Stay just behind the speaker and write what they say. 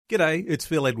G'day, it's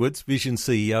Phil Edwards, Vision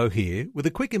CEO here, with a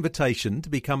quick invitation to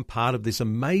become part of this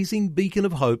amazing beacon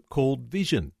of hope called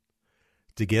Vision.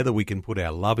 Together we can put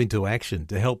our love into action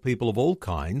to help people of all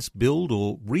kinds build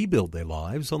or rebuild their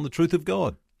lives on the truth of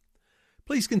God.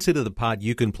 Please consider the part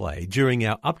you can play during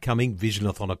our upcoming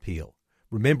Visionathon appeal,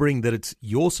 remembering that it's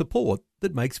your support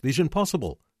that makes Vision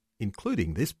possible,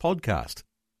 including this podcast.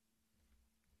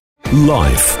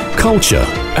 Life, culture,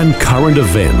 and current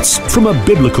events from a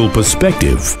biblical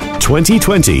perspective.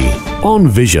 2020 on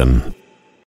Vision.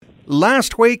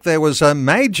 Last week there was a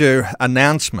major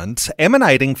announcement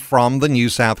emanating from the New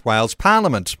South Wales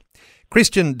Parliament.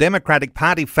 Christian Democratic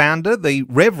Party founder, the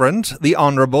Reverend, the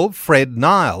Honourable Fred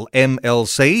Nile,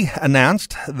 MLC,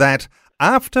 announced that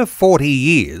after 40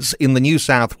 years in the New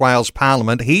South Wales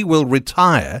Parliament, he will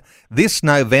retire this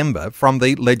November from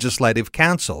the Legislative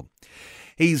Council.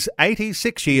 He's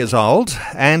 86 years old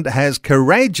and has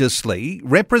courageously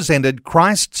represented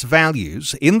Christ's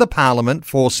values in the Parliament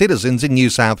for citizens in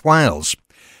New South Wales.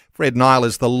 Fred Nile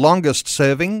is the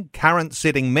longest-serving current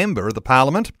sitting member of the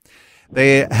Parliament.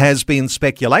 There has been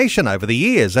speculation over the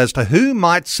years as to who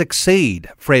might succeed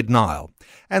Fred Nile.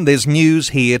 And there's news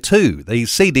here too. The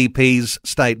CDP's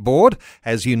State Board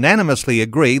has unanimously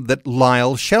agreed that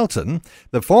Nile Shelton,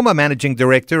 the former Managing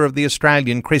Director of the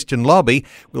Australian Christian Lobby,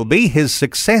 will be his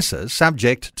successor,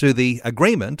 subject to the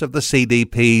agreement of the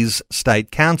CDP's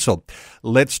State Council.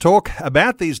 Let's talk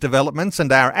about these developments and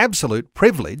our absolute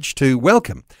privilege to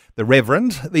welcome the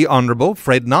Reverend, the Honourable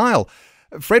Fred Nile.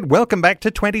 Fred, welcome back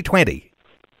to 2020.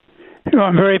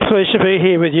 I'm very pleased to be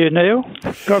here with you, Neil.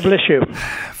 God bless you.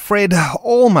 Fred,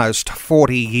 almost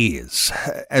 40 years,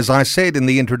 as I said in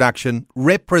the introduction,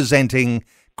 representing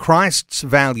Christ's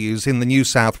values in the New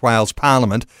South Wales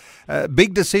Parliament.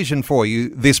 Big decision for you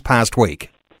this past week.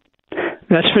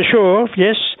 That's for sure,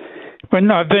 yes. When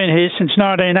I've been here since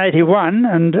 1981,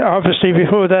 and obviously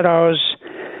before that I was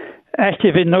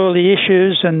active in all the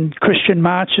issues and Christian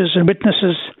marches and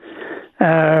witnesses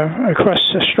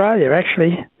across Australia,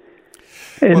 actually,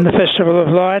 in the Festival of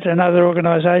Light and other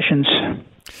organisations.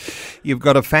 You've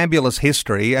got a fabulous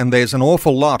history and there's an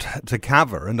awful lot to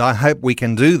cover, and I hope we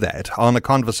can do that on a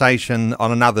conversation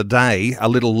on another day, a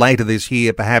little later this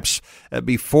year, perhaps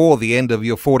before the end of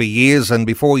your 40 years and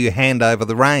before you hand over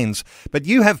the reins. But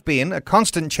you have been a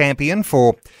constant champion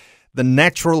for the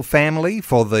natural family,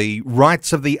 for the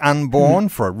rights of the unborn,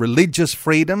 for religious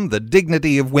freedom, the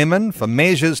dignity of women, for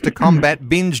measures to combat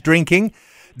binge drinking,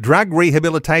 drug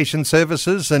rehabilitation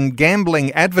services and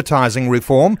gambling advertising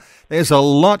reform. There's a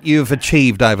lot you've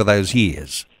achieved over those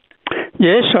years.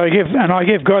 Yes, I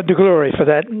give God the glory for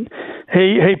that.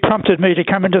 He prompted me to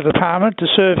come into the Parliament to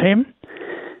serve him,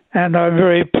 and I'm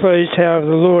very pleased how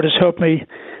the Lord has helped me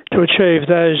to achieve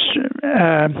those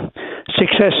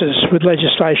successes with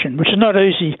legislation, which is not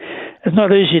easy. It's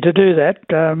not easy to do that.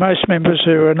 Most members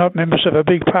who are not members of a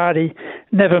big party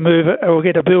never move or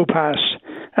get a bill passed.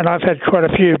 And I've had quite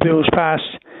a few bills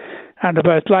passed under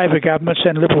both Labor governments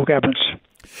and Liberal governments.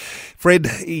 Fred,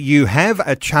 you have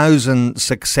a chosen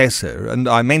successor, and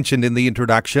I mentioned in the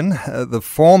introduction the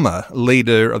former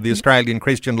leader of the Australian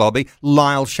Christian Lobby,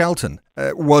 Nile Shelton.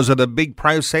 Was it a big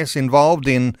process involved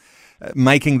in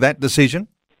making that decision?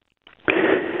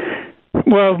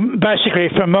 Well, basically,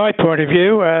 from my point of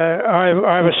view,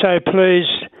 I was so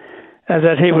pleased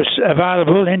that he was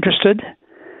available, interested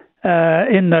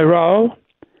in the role.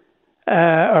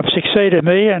 Have succeeded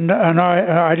me, and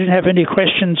I didn't have any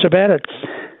questions about it.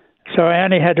 So I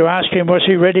only had to ask him, was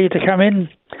he ready to come in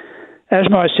as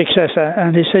my successor?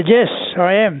 And he said, yes,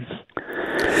 I am.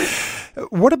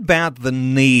 What about the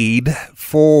need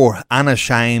for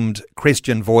unashamed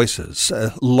Christian voices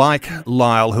like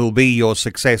Nile, who'll be your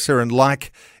successor, and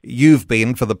like you've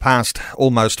been for the past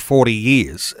almost 40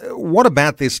 years? What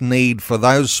about this need for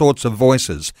those sorts of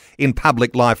voices in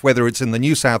public life, whether it's in the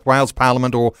New South Wales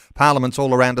Parliament or parliaments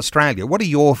all around Australia? What are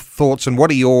your thoughts and what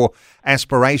are your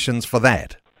aspirations for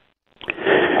that?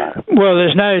 Well,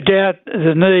 there's no doubt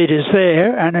the need is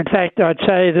there, and in fact I'd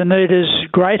say the need is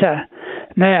greater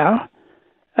now.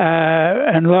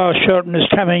 And Nile Shelton is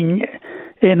coming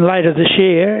in later this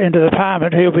year into the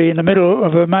Parliament. He'll be in the middle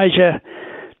of a major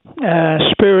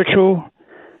spiritual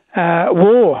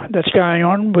war that's going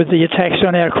on with the attacks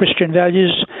on our Christian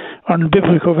values, on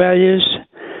biblical values,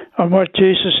 on what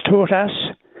Jesus taught us,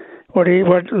 what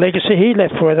legacy he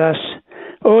left with us.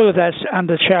 All of that's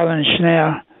under challenge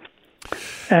now.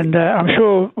 And I'm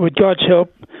sure with God's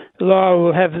help, Nile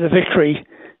will have the victory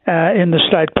in the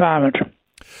state Parliament.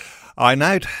 I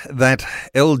note that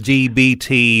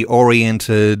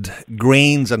LGBT-oriented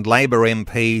Greens and Labor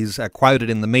MPs are quoted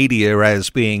in the media as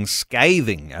being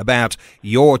scathing about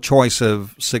your choice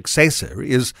of successor.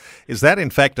 Is that in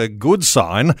fact a good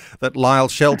sign that Lyle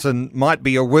Shelton might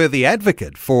be a worthy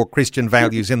advocate for Christian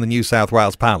values in the New South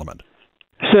Wales Parliament?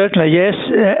 Certainly, yes.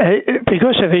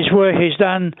 Because of his work he's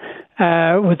done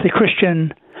with the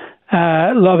Christian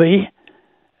lobby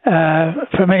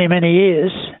for many, many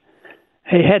years,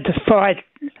 he had to fight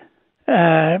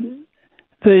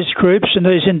these groups and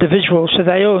these individuals, so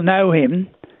they all know him,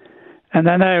 and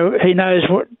they know he knows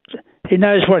what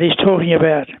he's talking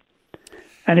about,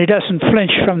 and he doesn't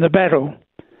flinch from the battle.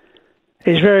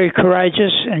 He's very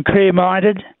courageous and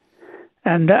clear-minded,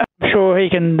 and I'm sure he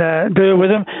can deal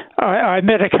with them. I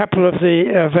met a couple of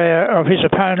his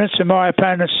opponents and my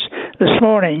opponents this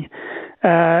morning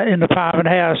in the Parliament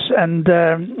House, and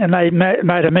they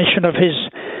made a mention of his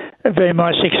being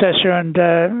my successor, and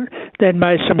then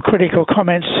made some critical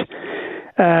comments,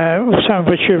 some of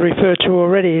which you referred to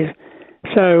already.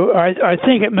 So I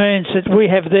think it means that we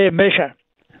have their measure.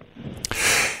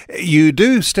 You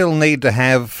do still need to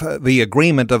have the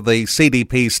agreement of the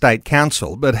CDP State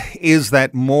Council, but is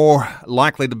that more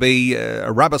likely to be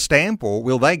a rubber stamp, or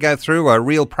will they go through a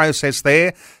real process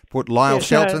there, put Lyle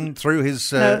Shelton through his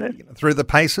through the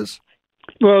paces?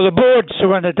 Well, the board's the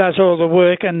one that does all the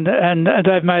work, and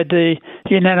they've made the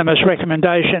unanimous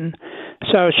recommendation.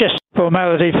 So it's just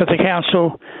formality for the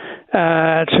council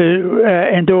to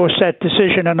endorse that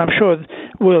decision, and I'm sure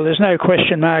will. There's no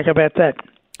question mark about that.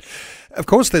 Of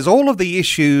course, there's all of the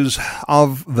issues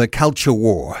of the culture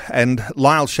war, and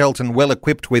Lyle Shelton well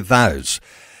equipped with those.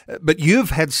 But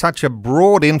you've had such a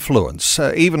broad influence,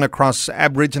 even across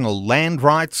Aboriginal land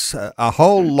rights, a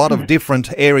whole lot of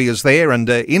different areas there, and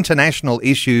international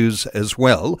issues as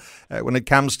well, when it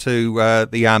comes to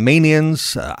the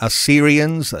Armenians,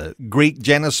 Assyrians, Greek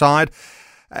genocide.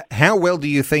 How well do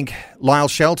you think Lyle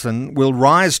Shelton will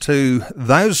rise to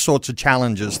those sorts of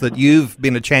challenges that you've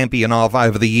been a champion of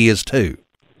over the years too?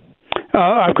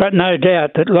 I've got no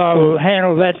doubt that Lyle will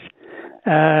handle that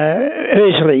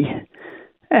easily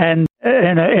and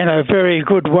in a very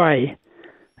good way.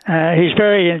 He's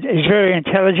very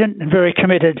intelligent and very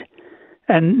committed,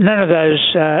 and none of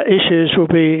those issues will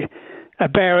be a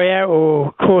barrier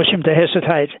or cause him to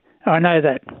hesitate. I know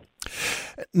that.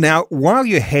 Now, while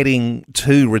you're heading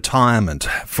to retirement,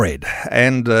 Fred,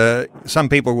 and some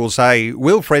people will say,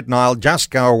 will Fred Nile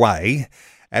just go away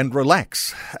and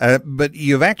relax? But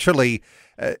you've actually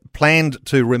planned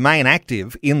to remain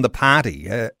active in the party.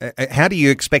 How do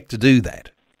you expect to do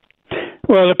that?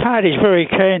 Well, the party's very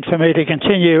keen for me to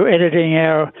continue editing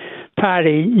our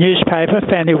party newspaper,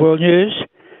 Family World News,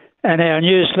 and our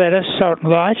newsletter, Salt and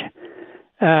Light,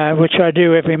 which I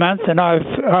do every month, and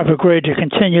I've agreed to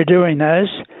continue doing those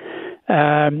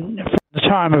from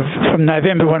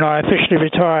November, when I officially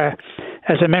retire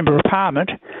as a Member of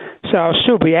Parliament. So I'll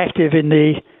still be active in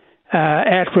the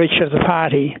outreach of the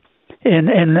party in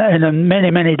many,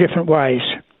 many different ways.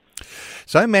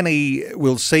 So many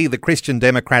will see the Christian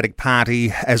Democratic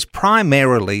Party as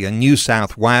primarily a New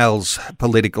South Wales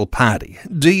political party.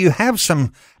 Do you have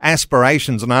some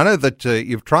aspirations? And I know that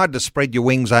you've tried to spread your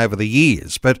wings over the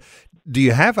years, but do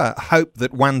you have a hope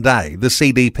that one day the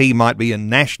CDP might be a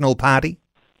national party?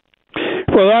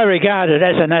 Well, I regard it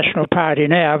as a national party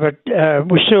now, but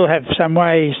we still have some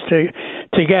ways to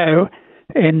go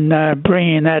in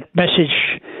bringing that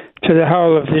message to the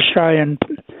whole of the Australian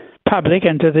public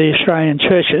and to the Australian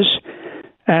churches,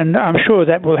 and I'm sure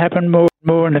that will happen more and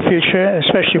more in the future,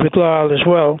 especially with Lyle as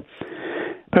well.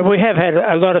 But we have had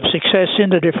a lot of success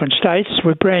in the different states,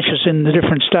 with branches in the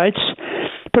different states,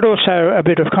 but also a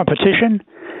bit of competition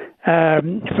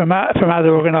from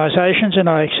other organisations, and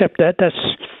I accept that. That's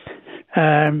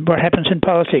what happens in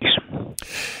politics.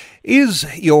 Is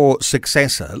your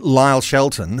successor, Lyle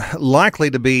Shelton,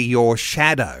 likely to be your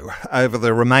shadow over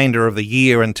the remainder of the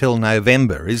year until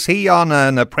November? Is he on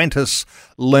an apprentice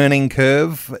learning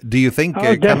curve, do you think,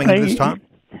 coming into this time?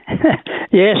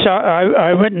 Yes,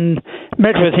 I went and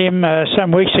met with him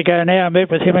some weeks ago now. I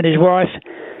met with him and his wife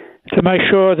to make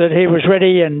sure that he was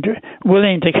ready and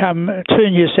willing to come to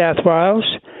New South Wales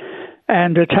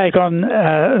and to take on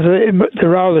the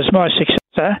role as my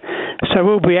successor. So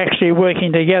we'll be actually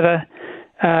working together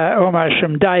almost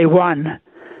from day one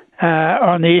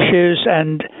on the issues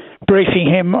and briefing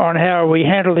him on how we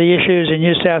handle the issues in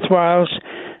New South Wales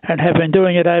and have been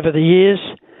doing it over the years.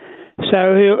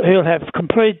 So he'll have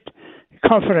complete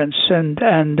confidence and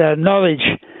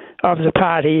knowledge of the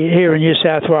party here in New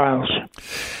South Wales.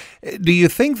 Do you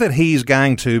think that he's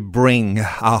going to bring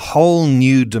a whole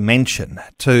new dimension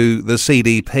to the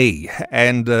CDP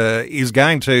and is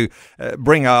going to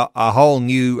bring a whole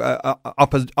new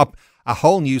a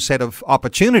whole new set of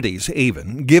opportunities,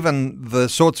 even given the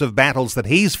sorts of battles that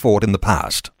he's fought in the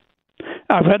past?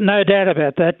 I've got no doubt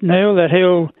about that, Neil, that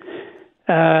he'll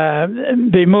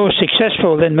be more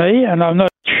successful than me, and I'm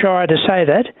not shy to say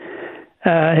that.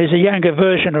 He's a younger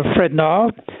version of Fred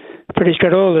Nile, but he's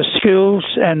got all the skills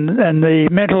and the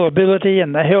mental ability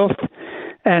and the health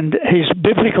and his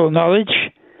biblical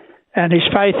knowledge and his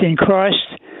faith in Christ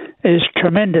is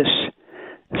tremendous.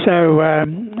 So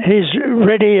he's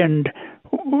ready and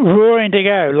roaring to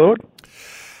go, Lord.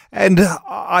 And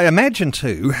I imagine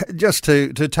too, just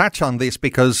to touch on this,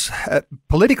 because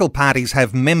political parties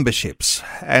have memberships,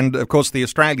 and of course the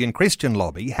Australian Christian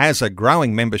Lobby has a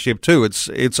growing membership too.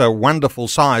 It's a wonderful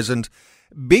size and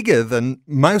bigger than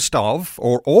most of,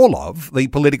 or all of, the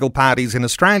political parties in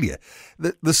Australia.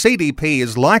 The CDP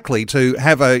is likely to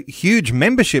have a huge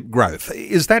membership growth.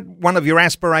 Is that one of your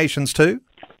aspirations too?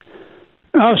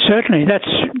 Oh, certainly. That's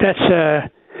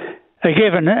a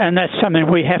given, and that's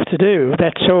something we have to do.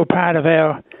 That's all part of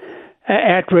our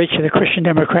outreach of the Christian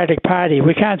Democratic Party.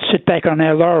 We can't sit back on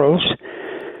our laurels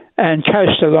and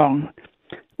coast along.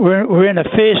 We're in a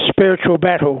fierce spiritual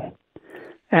battle,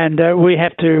 and we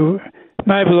have to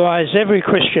mobilise every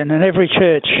Christian and every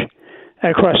church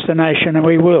across the nation, and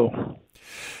we will.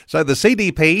 So the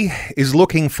CDP is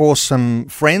looking for some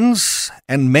friends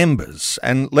and members.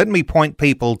 And let me point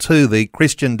people to the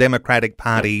Christian Democratic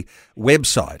Party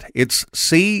website. It's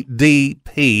cdp.org.au.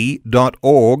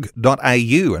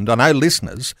 And I know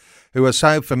listeners who are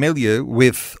so familiar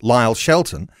with Lyle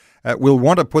Shelton will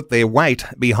want to put their weight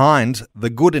behind the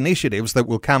good initiatives that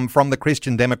will come from the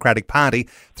Christian Democratic Party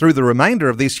through the remainder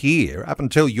of this year, up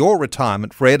until your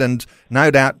retirement, Fred, and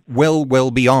no doubt well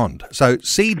beyond. So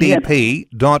cdp.org.au.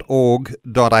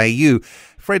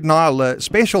 Fred Nile,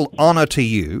 special honour to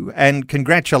you and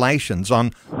congratulations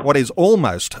on what is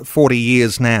almost 40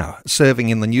 years now serving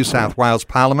in the New South Wales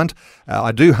Parliament.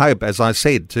 I do hope, as I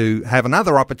said, to have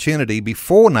another opportunity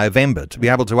before November to be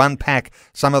able to unpack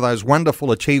some of those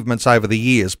wonderful achievements over the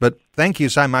years. But thank you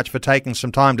so much for taking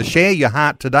some time to share your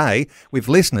heart today with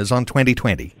listeners on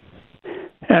 2020.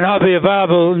 And I'll be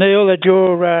available, Neil, at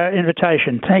your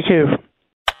invitation. Thank you.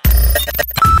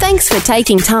 Thanks for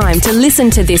taking time to listen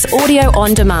to this audio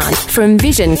on demand from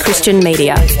Vision Christian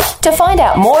Media. To find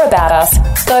out more about us,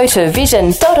 go to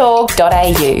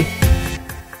vision.org.au.